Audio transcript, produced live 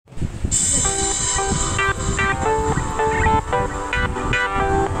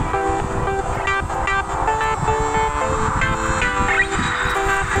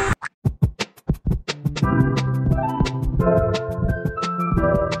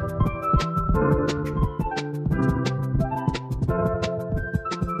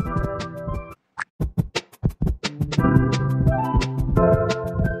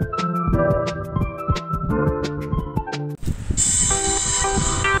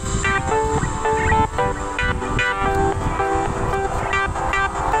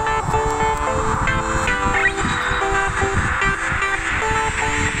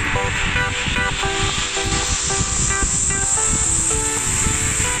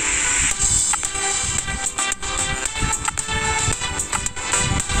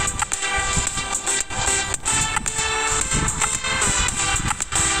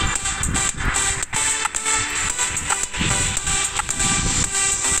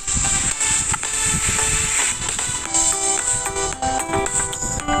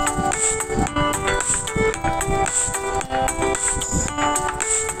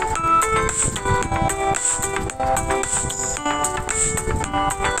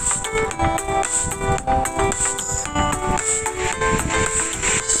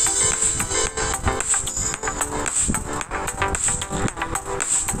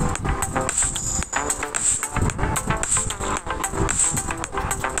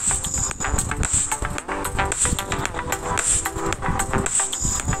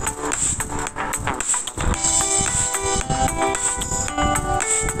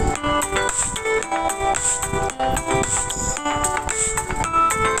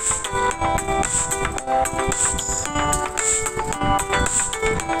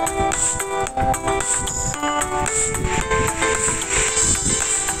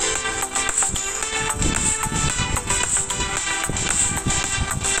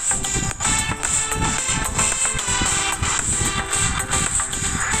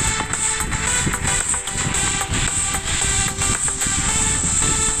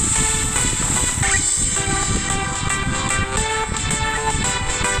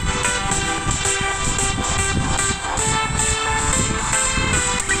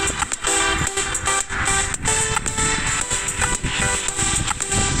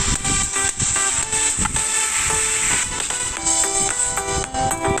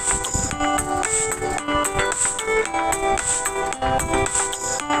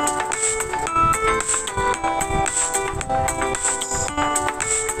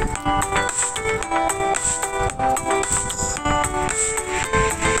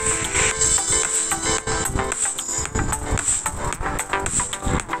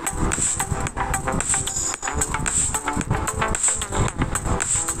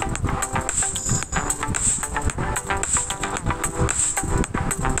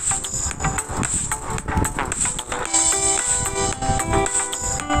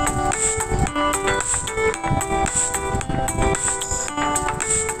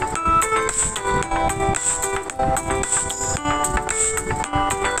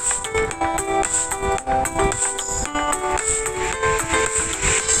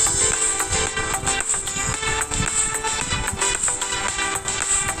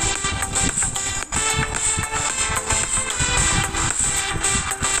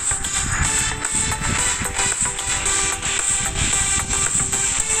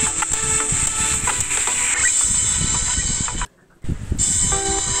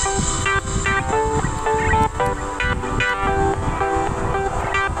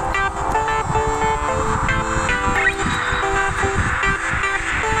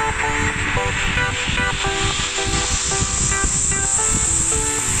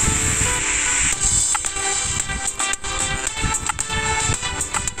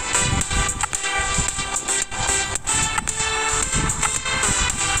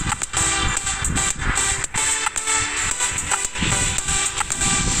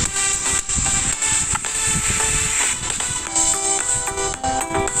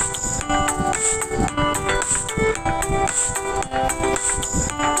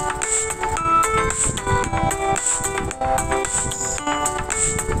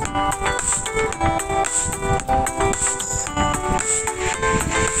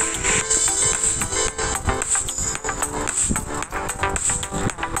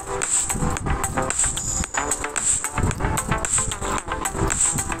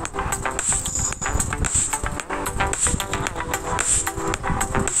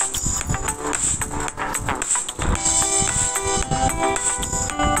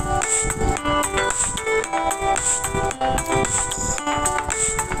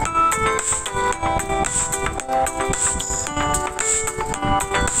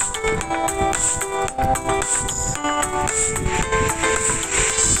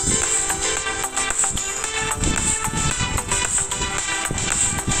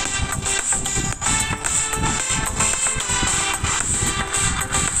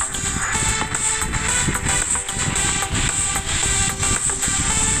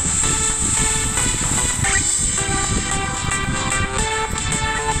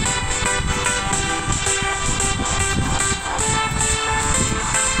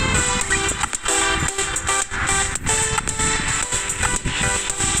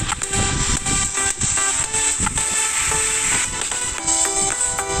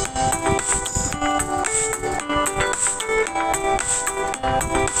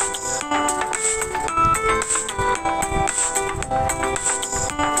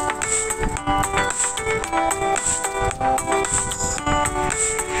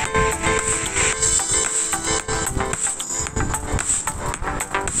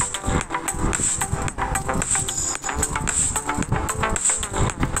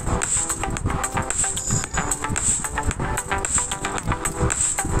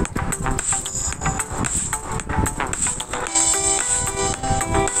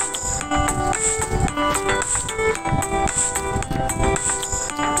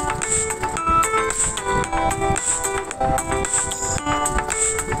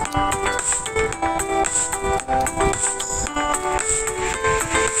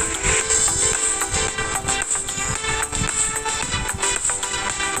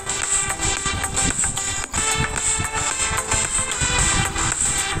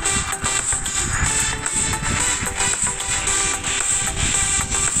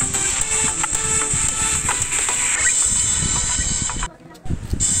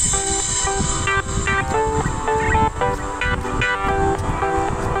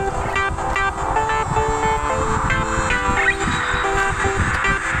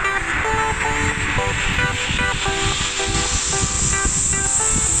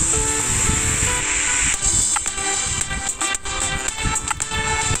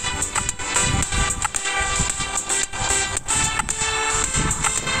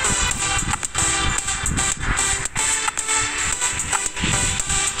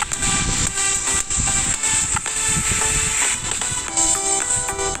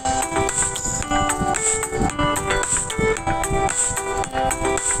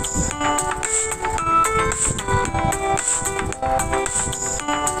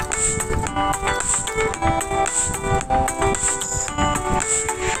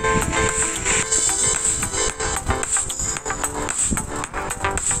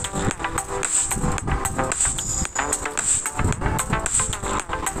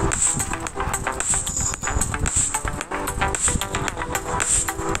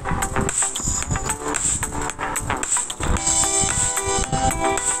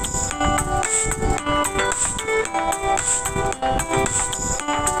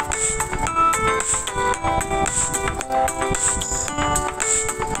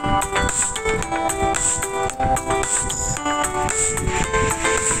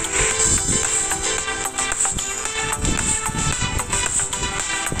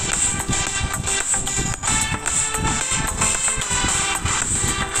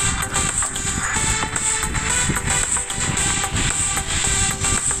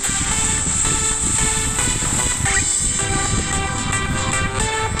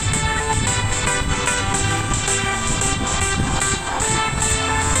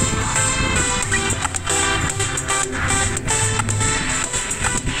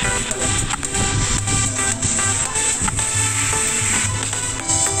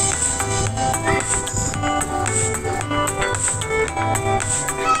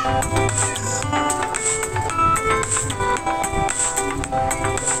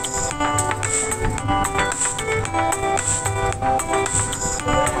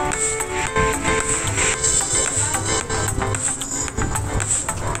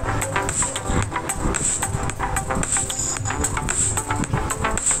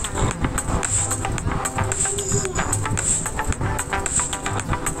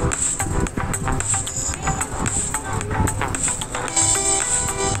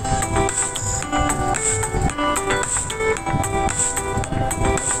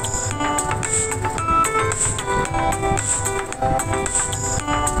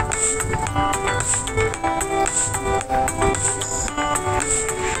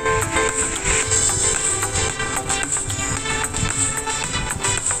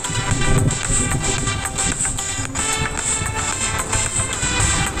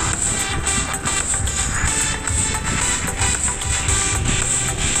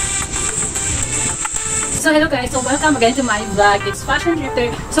So hello guys, so welcome again to my vlog. It's Fashion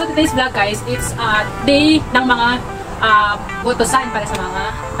Thrifter. So today's vlog guys, it's day ng mga botosan para sa mga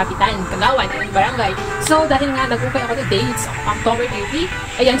kapitan, kagawan, and barangay. So dahil nga nag-ukay ako today, it's October 30.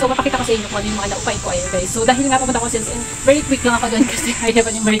 Ayan, so mapakita ko sa inyo kung ano yung mga na-ukay ko ayan guys. So dahil nga pumunta ko since very quick lang ako doon kasi I have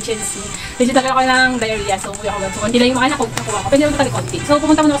an emergency. Kasi talaga ako ng diarrhea, so umuwi ako doon. So konti lang yung mga nakuha ko, pwede naman talaga konti. So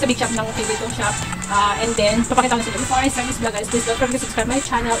pumunta muna ako sa big shop ng favorite kong shop. And then, papakita ko sa inyo. Before I start this vlog guys, please don't forget to subscribe my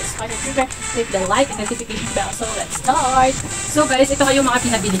channel. It's Fashion Thrifter. Click the like and notification bell. So let's start! So guys, ito kayo mga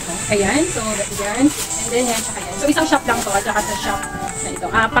pinabili ko. Ayan, so yan. And then yan, tsaka yan. So isang shop lang to at saka sa shop na ito.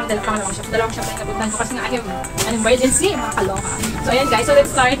 Dalawang shop. Dalawang shop na inabutan ko kasi nga I have an emergency, mga kaloka. So ayan guys, so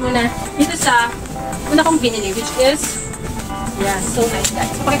let's start muna dito sa una kong binili, which is yeah, so nice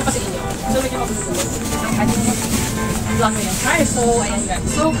guys. So pakita ko sa inyo. So medyo magulo. Ang ating vlog mo yan. So ayan guys.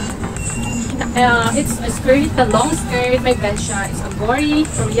 So it's a skirt, a long skirt. May brand siya. It's a Gory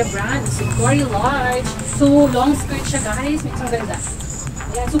Korea brand. It's a Gory large. So long skirt siya guys. May isang ganda.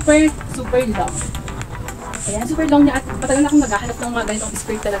 Ayan, super long. Ayan, super long niya at patagal na akong maghahanap ng mga ganitong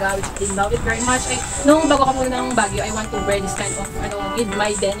skirt talaga, which I love it very much. Nung bago ka muna ng Baguio, I want to wear this kind of, with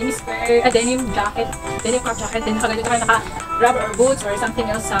my denim skirt, denim jacket, denim crop jacket, then nakaganito ka naka-rubber or boots or something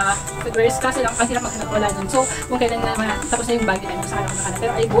else sa footwears. Kasi lang, kasi lang maghanap wala nun. So, kung kailan na tapos na yung Baguio time, saka ako nakahanap.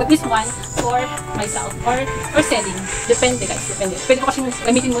 Pero I bought this one for myself or selling. Depende guys, depende. Pwede ko kasi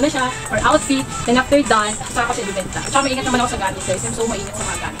gamitin muna siya or outfit, then after done, saka ko siya ibenta. Tsaka maingat naman ako sa gamit guys, so maingat sa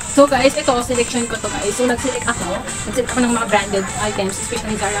mga gamit. So guys, ito, selection ko to guys. So, nag-select ako ng mga branded items,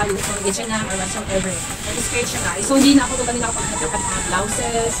 especially Zara, H&M, or whatsoever. Nag-skirt siya guys. So, hindi na ako doon nakapaghanap ng mga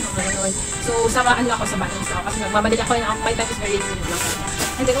blouses, mga gano'n. So, ano ako sa bottoms ako kasi magmamadali ako na my time is very limited lang.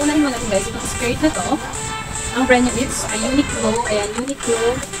 And then, unahin mo natin guys, itong skirt na to, ang brand niya it's a Uniqlo. Ayan, Uniqlo.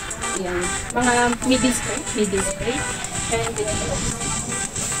 Ayan, mga midi skirt. And then, ito,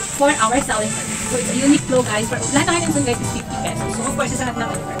 for our selling price. So, it's a Uniqlo guys. For, lahat ng items guys is 50 pesos. So, of course, isa lahat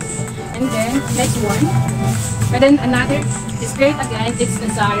ng price. And then, next one. And then, another skirt again. It's the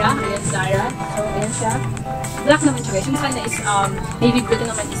Zara. Ayan, Zara. So, ayan siya. Black naman siya guys. Yung sana is navy blue. Ito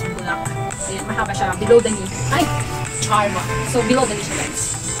naman is black. Ayan, mahaba siya. Below the knee. Ay! Charma. So, below the knee siya guys.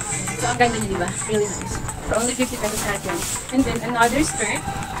 So, ang ganda niya, diba? Really nice. For only 50 pesos lahat yan. And then, another skirt.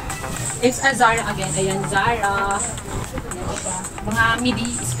 It's a Zara again. Ayan, Zara. Mga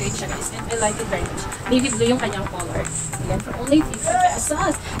midi skirt siya guys. And I like it very much. Navy blue yung kanyang color. Ayan, for only 50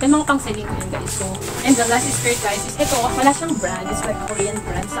 pesos. And mga pang selling ko yun guys. So, and the last skirt guys is ito. Wala siyang brand. It's like Korean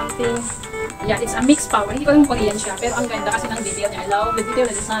brand. Something. Yeah, it's a mixed power. Hindi ko alam Korean siya. Pero ang ganda kasi ng detail niya. I love the detail,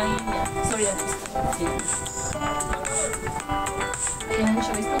 the design. Yeah, so really nice. Ayan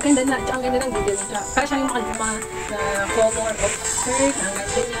siya guys. Ang ganda na. Ang ganda ng detail niya. Para siyang yung mga color of skirt. Ang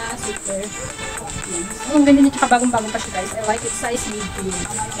ganda niya. Super. So, ang ganda niya. Tsaka bagong-bagong pa siya guys. I like it. Size medium.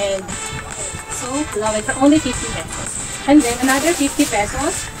 And so, love it. For only 50 pesos. And then, another 50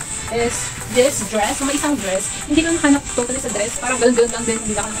 pesos is this dress. So, may isang dress. Hindi ko nakahanap totally sa dress. Parang galon-galon lang din.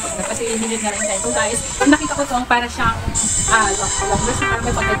 Hindi ako nakahanap. Kasi hindi nga rin tayo. So, guys, kung nakita ko itong para siyang long dress. Parang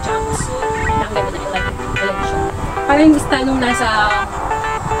may pagka-jumpsuit. Ang ganda na. I like it. Ayan siya. Parang yung style nung nasa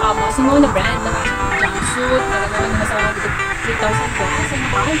Simone brand na jumpsuit. Parang nasa 3,000 pesos.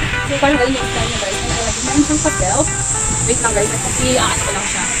 So, parang galing yung style niya guys. And I like it. Meron siyang papel. Wait lang guys. Kasi ano ko lang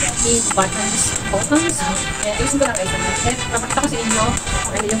siya. Buttons. Ayusin ko lang guys. And papakita ko sa inyo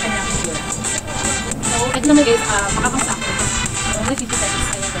ano yung kanyang video. So, ito naman guys, makapasakto. Only 50 pesos.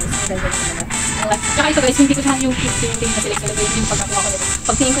 Ayan guys. Ang ganda naman. Tsaka ito guys, hindi ko siya yung 15 na select na yung pagkakuha ko nito.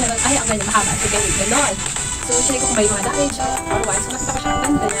 Pag tingin ko na ay ang ganda, mahaba. So, ganon. So, sinay ko kung ba yung mga damage or otherwise. So, nakita ko siya ang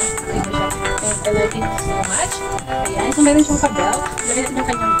ganda. I like it so much. Ayan. So, meron siyang pa-belt. Lagyan natin yung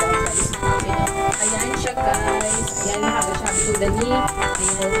kanyang belt, guys. Ayan siya, guys. Ayan, nakaga siya. Bituda ni.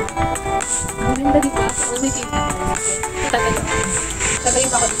 Ayan. Ang ganda, diba? Only 50 pesos. Tagayin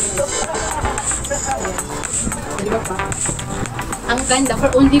pa ako dito. Ayan. Diba pa? Ang ganda for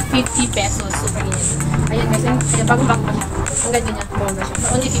only 50 pesos. Super init. Ayan guys, ayan, bagong-bago pa siya. Ang ganda niya, bomba siya. For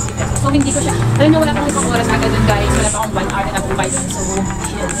only 50 pesos. So hindi ko siya, alam niyo wala pang isang oras agad dun guys. Wala pa akong 1 hour na nag-buy dun. So,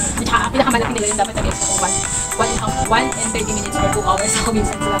 yun. At saka, pinakamalaki nila yun dapat na extra kung 1 and 30 minutes or 2 hours ako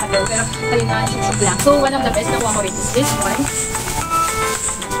minsan sila kagad. Pero, tayo na, shoot lang. So, one of the best na kuha ko rin is this one.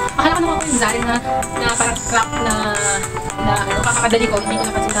 Akala ko naman ko yung Zara na parang crap na kakakadali ko. Hindi ko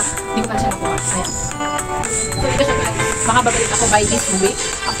napansin na, hindi ko pa siya nakuha. Ayan. So, ito siya guys. Baka babalik ako by this week.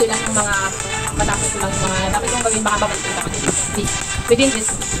 After lang yung mga matapos ko lang yung mga dapat kong gawin, baka babalik ako within this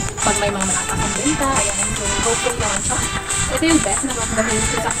pag may mga mataas ang benta. Ayan. So, hopefully naman siya. Ito yung best na gagawin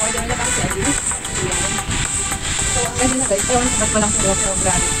ko sa order na pang selling. Ayan. So, ang ganda na guys. Ewan ko ba't walang pulo pero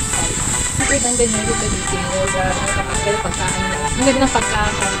grabe. Super ganda niya yung detail. Grabe na kapag pagkaan niya. Ang ganda ng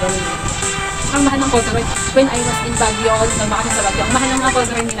pagkakagawin. Ang mahal ng corduroy. When I was in Baguio, nagmaka sa Baguio, ang mahal ng mga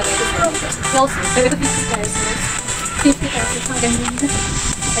corduroy nila guys. Pero ito 50 pesos. 50 pesos. Ang ganda.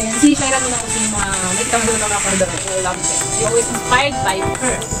 Ayan. Si Shaira nila kasi yung mga, may kitang doon ng mga corduroy. I love it. She always inspired by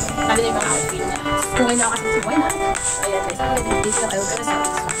her. Sabi niya yung mga outfit niya. Kung ngayon ako kasi si why not? Ayan guys. Ang ganda detail. I will gonna sell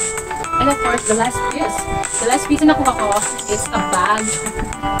this one. And of course, the last piece. The last piece na nakuha ko is a bag.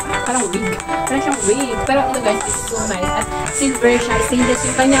 Parang wig. Parang siyang wig. Pero ito guys, it's so nice. At silver siya. Stainless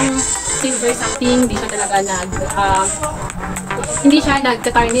yung kanyang silver something. Hindi siya talaga hindi siya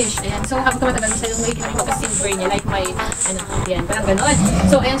nagka-tarnish. Ayan. So, habang tumatagal siya yung may pagka-silver niya. Like may, ayan. Parang ganon.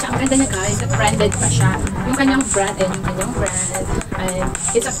 So, ayan siya. Ang ganda niya guys. Branded pa siya. Yung kanyang brand. Ayan, yung kanyang brand. And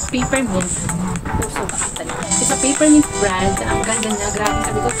it's a peppermint. So, talaga. It's a peppermint brand. Ang ganda niya. Grabe.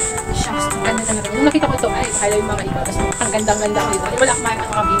 Sabi ko, shucks. Ang ganda talaga. Nung nakita ko ito, ay, kala yung mga iba. Kasi ang ganda-ganda ko ito. Wala akong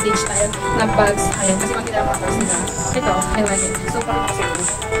mga vintage style na bags. Ayan. Kasi mga kinala mga bags nila. Ito. Ewan yun. So, parang kasi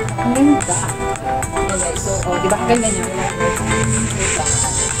ang ganda. Ayan guys. So, diba? Ang ganda niya.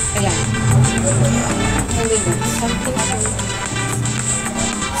 Ayan. Ang ganda. Something like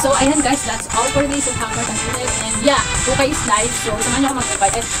so, ayan guys, that's all for this. So, hammer and yeah, UKAY is live. So, samahan niyo ako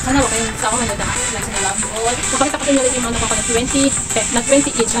mag-UKAY. Eh, sana huwag kayong sa ako manood na like sa love all. So, pakita ko nyo ulit yung mga nakuha ko na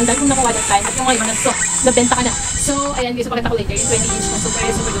 20 each. Ang dahil kong nakuha that time. At yung ngayon, nabenta ka na. So, ayan guys, so pakita ko later yung 20 each. Super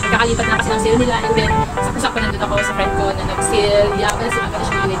duper. Kakalipat na kasi ng sale nila. And then, sakto-sakto nandun ako sa friend ko na nag-sale. Yeah, I'm gonna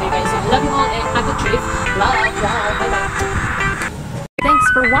show you later guys. So, I love you all and happy Thrift. Love. Bye-bye. Thanks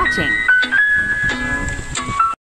for watching.